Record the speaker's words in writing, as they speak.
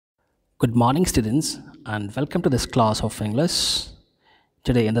Good morning, students, and welcome to this class of English.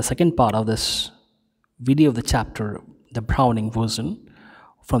 Today, in the second part of this video of the chapter, the Browning version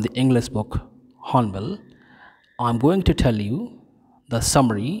from the English book Hornbill, I'm going to tell you the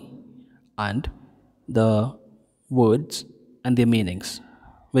summary and the words and their meanings,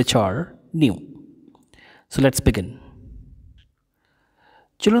 which are new. So, let's begin.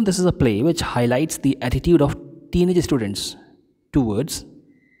 Children, this is a play which highlights the attitude of teenage students towards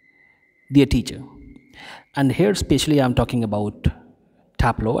their teacher. And here, especially, I'm talking about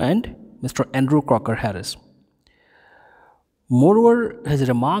Taplow and Mr. Andrew Crocker Harris. Moreover, his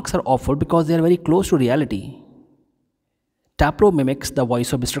remarks are awful because they are very close to reality. Taplow mimics the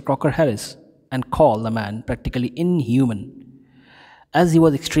voice of Mr. Crocker Harris and calls the man practically inhuman, as he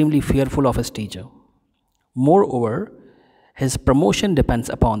was extremely fearful of his teacher. Moreover, his promotion depends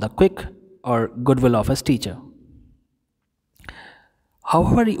upon the quick or goodwill of his teacher.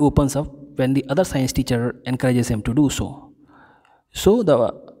 However, he opens up when the other science teacher encourages him to do so. So,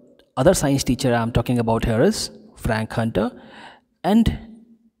 the other science teacher I'm talking about here is Frank Hunter, and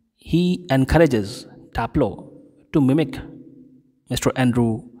he encourages Taplow to mimic Mr.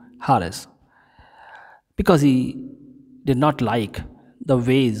 Andrew Harris because he did not like the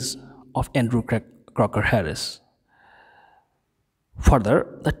ways of Andrew Crocker Harris.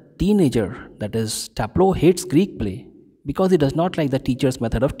 Further, the teenager, that is Taplow, hates Greek play because he does not like the teacher's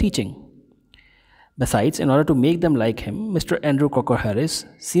method of teaching. Besides, in order to make them like him, Mr. Andrew Crocker Harris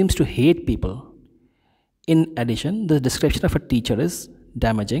seems to hate people. In addition, the description of a teacher is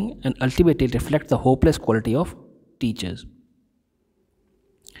damaging and ultimately reflects the hopeless quality of teachers.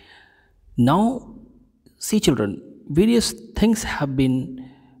 Now, see children, various things have been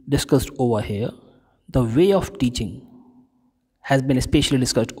discussed over here. The way of teaching has been especially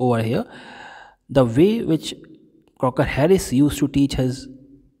discussed over here. The way which Crocker Harris used to teach his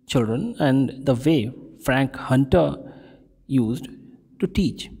children and the way Frank Hunter used to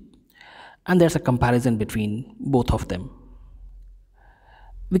teach. And there's a comparison between both of them.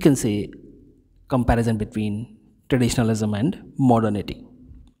 We can say comparison between traditionalism and modernity.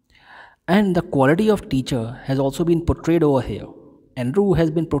 And the quality of teacher has also been portrayed over here. Andrew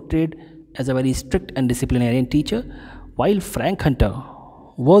has been portrayed as a very strict and disciplinarian teacher, while Frank Hunter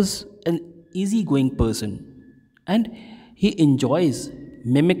was an easygoing person and he enjoys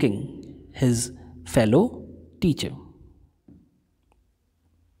mimicking his fellow teacher.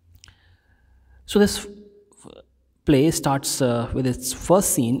 So this play starts with its first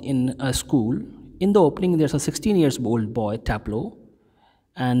scene in a school. In the opening, there's a 16-year-old boy, Taplow,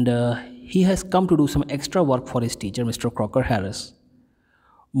 and he has come to do some extra work for his teacher, Mr. Crocker Harris.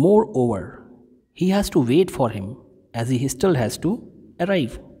 Moreover, he has to wait for him as he still has to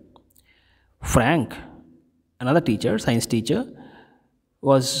arrive. Frank, another teacher, science teacher,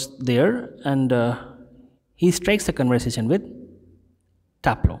 was there and he strikes a conversation with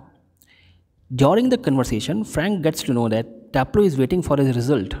Taplow. During the conversation, Frank gets to know that Taplow is waiting for his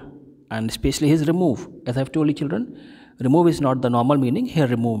result and especially his remove. As I've told you children, remove is not the normal meaning. Here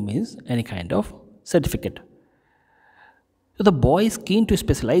remove means any kind of certificate. So the boy is keen to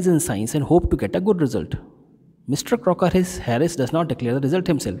specialize in science and hope to get a good result. Mr. Crocker Harris does not declare the result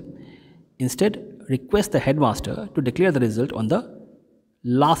himself. Instead, requests the headmaster to declare the result on the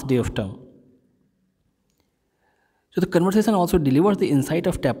last day of term. So the conversation also delivers the insight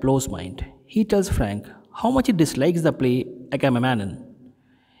of Taplow's mind. He tells Frank how much he dislikes the play Agamemnon.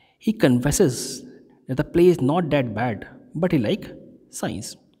 He confesses that the play is not that bad, but he likes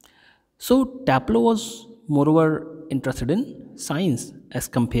science. So Taplow was moreover interested in science as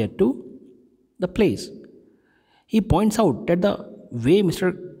compared to the plays. He points out that the way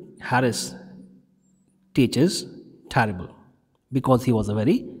Mr. Harris teaches terrible because he was a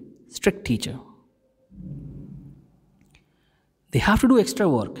very strict teacher. They have to do extra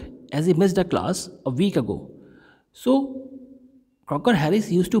work as he missed a class a week ago. So Crocker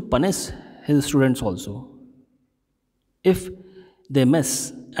Harris used to punish his students also if they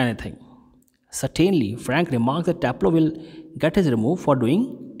miss anything. Certainly, Frank remarks that Taplow will get his remove for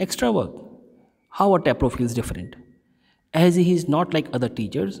doing extra work. However, Taplow feels different. As he is not like other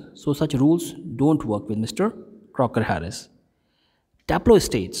teachers, so such rules don't work with Mr. Crocker Harris. Taplow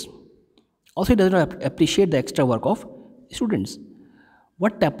states, also he does not appreciate the extra work of students.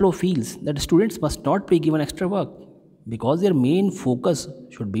 What Taplow feels that students must not be given extra work because their main focus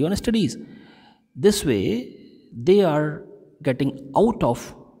should be on studies. This way, they are getting out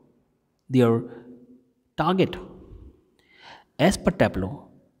of their target. As per Taplow,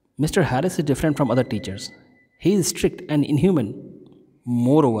 Mr. Harris is different from other teachers. He is strict and inhuman.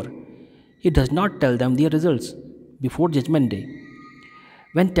 Moreover, he does not tell them their results before Judgment Day.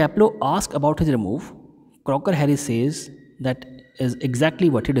 When Taplow asks about his remove, Crocker Harris says that is exactly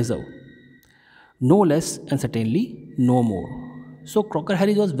what he deserved. No less and certainly no more. So Crocker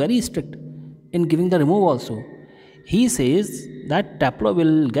Harris was very strict in giving the remove also. He says that Taplow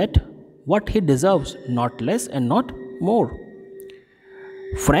will get what he deserves, not less and not more.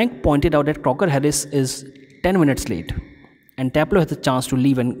 Frank pointed out that Crocker Harris is 10 minutes late and Taplow has a chance to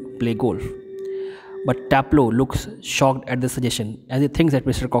leave and play golf. But Taplow looks shocked at the suggestion as he thinks that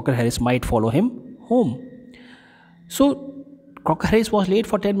Mr. Crocker Harris might follow him home. So Crocker Harris was late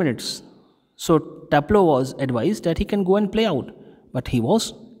for 10 minutes. So Taplow was advised that he can go and play out, but he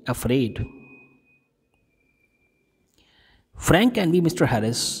was afraid. Frank envy Mr.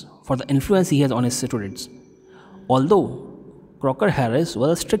 Harris for the influence he has on his students. Although Crocker Harris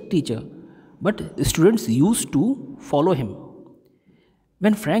was a strict teacher, but students used to follow him.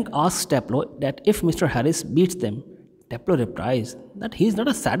 When Frank asks Taplow that if Mr. Harris beats them, Taplow replies that he is not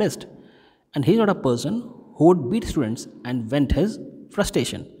a sadist and he is not a person who would beat students and vent his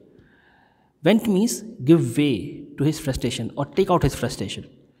frustration. Vent means give way to his frustration or take out his frustration.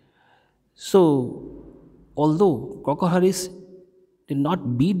 So, although Crocker Harris did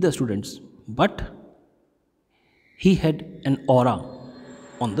not beat the students, but he had an aura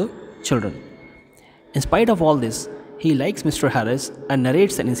on the children. In spite of all this, he likes Mr. Harris and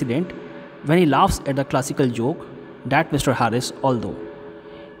narrates an incident when he laughs at the classical joke that Mr. Harris, although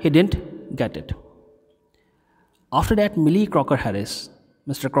he didn't get it. After that, Millie Crocker Harris,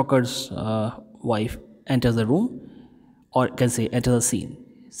 Mr. Crocker's wife, enters the room, or can say enters the scene.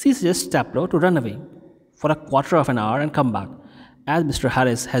 She suggests Taplow to run away for a quarter of an hour and come back, as Mr.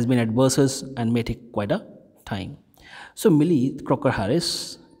 Harris has been at verses and may take quite a time. So Millie Crocker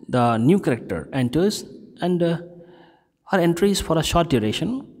Harris, the new character, enters and her entry is for a short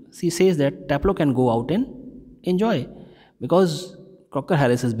duration. She says that Taplow can go out and enjoy because Crocker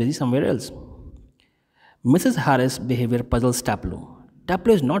Harris is busy somewhere else. Mrs. Harris' behavior puzzles Taplow.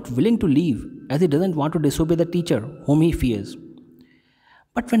 Taplow is not willing to leave as he doesn't want to disobey the teacher whom he fears.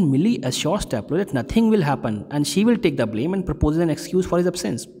 But when Millie assures Taplow that nothing will happen and she will take the blame and proposes an excuse for his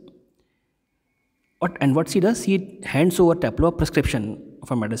absence. What she does, she hands over Taplow a prescription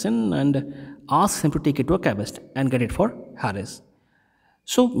for medicine and asks him to take it to a chemist and get it for Harris.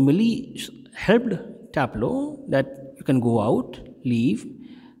 So Millie helped Taplow that you can go out, leave,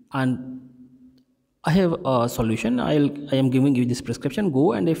 and I have a solution. I am giving you this prescription.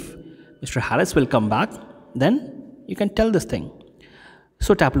 Go, and if Mr. Harris will come back, then you can tell this thing.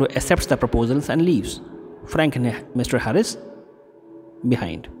 So Taplow accepts the proposals and leaves Frank and Mr. Harris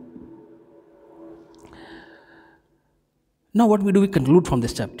behind. Now, what we conclude from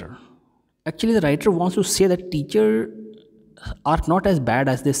this chapter? Actually, the writer wants to say that teachers are not as bad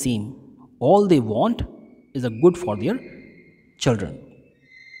as they seem. All they want is a good for their children.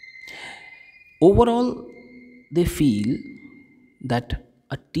 Overall, they feel that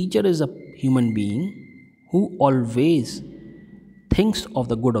a teacher is a human being who always thinks of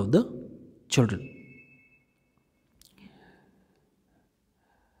the good of the children.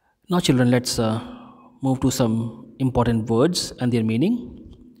 Now, children, let's move to some important words and their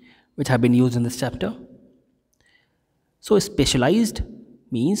meaning, which have been used in this chapter. So, specialized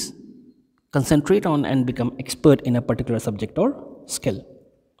means concentrate on and become expert in a particular subject or skill.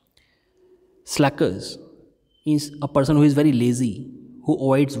 Slackers means a person who is very lazy, who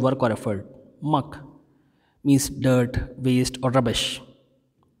avoids work or effort. Muck means dirt, waste, or rubbish.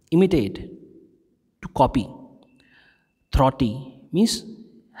 Imitate, to copy. Throaty means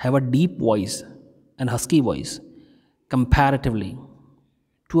have a deep voice and husky voice, comparatively,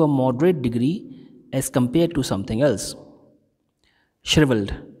 to a moderate degree as compared to something else.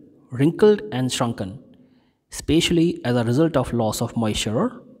 Shriveled, wrinkled and shrunken, especially as a result of loss of moisture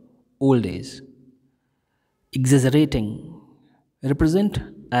or old age. Exaggerating, represent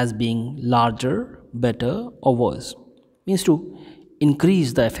as being larger, better, or worse, means to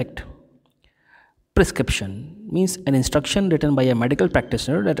increase the effect. Prescription means an instruction written by a medical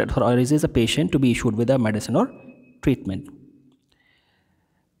practitioner that authorizes a patient to be issued with a medicine or treatment.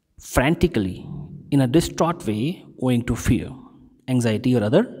 Frantically, in a distraught way owing to fear, anxiety, or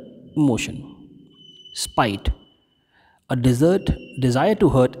other emotion. Spite, a desire to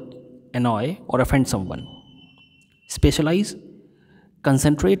hurt, annoy, or offend someone. Specialize,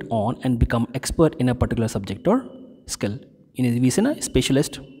 concentrate on and become expert in a particular subject or skill. In a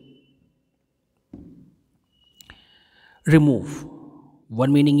specialist. Remove,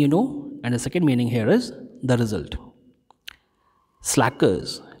 one meaning you know, and the second meaning here is the result.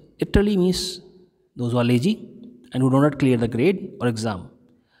 Slackers, literally means those who are lazy and who do not clear the grade or exam.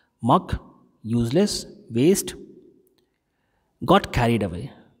 Muck, useless, waste. Got carried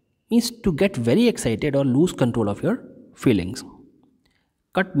away means to get very excited or lose control of your feelings.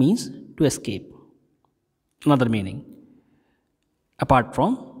 Cut means to escape. Another meaning, apart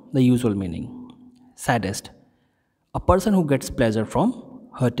from the usual meaning. Sadist, a person who gets pleasure from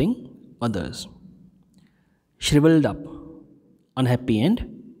hurting others. Shriveled up, unhappy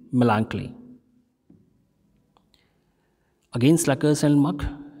and melancholy. Again, sluggers and muck.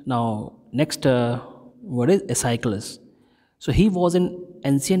 Now, next word is Aeschylus. So, he was an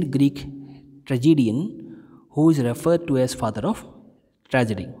ancient Greek tragedian who is referred to as father of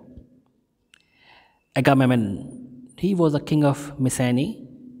tragedy. Agamemnon, he was the king of Mycenae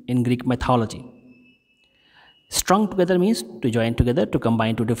in Greek mythology. Strung together means to join together, to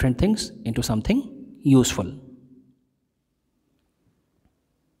combine two different things into something useful.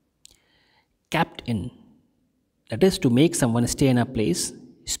 Capped in, that is to make someone stay in a place,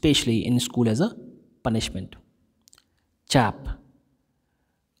 especially in school, as a punishment. Chap,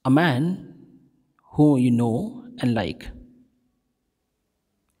 a man who you know and like.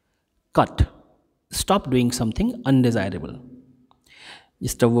 Cut, stop doing something undesirable.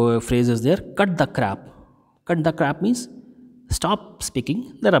 Just a phrase is there, cut the crap. Cut the crap means stop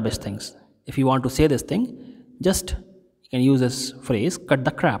speaking the rubbish things. If you want to say this thing, just you can use this phrase, cut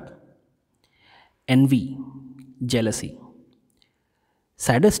the crap. Envy, jealousy.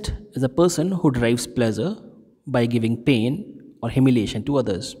 Sadist is a person who derives pleasure by giving pain or humiliation to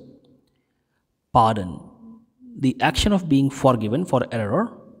others. Pardon, the action of being forgiven for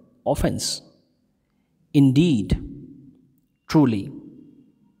error or offense. Indeed, truly.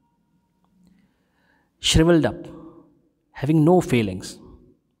 Shriveled up, having no feelings.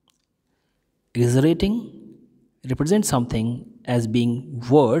 Exaggerating represents something as being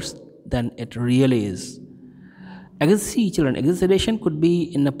worse than it really is. See, children, exaggeration could be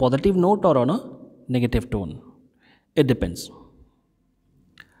in a positive note or on a negative tone. It depends.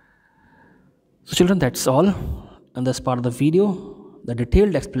 So, children, that's all in this part of the video. The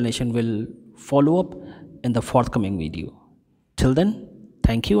detailed explanation will follow up in the forthcoming video. Till then,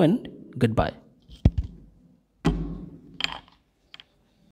 thank you and goodbye.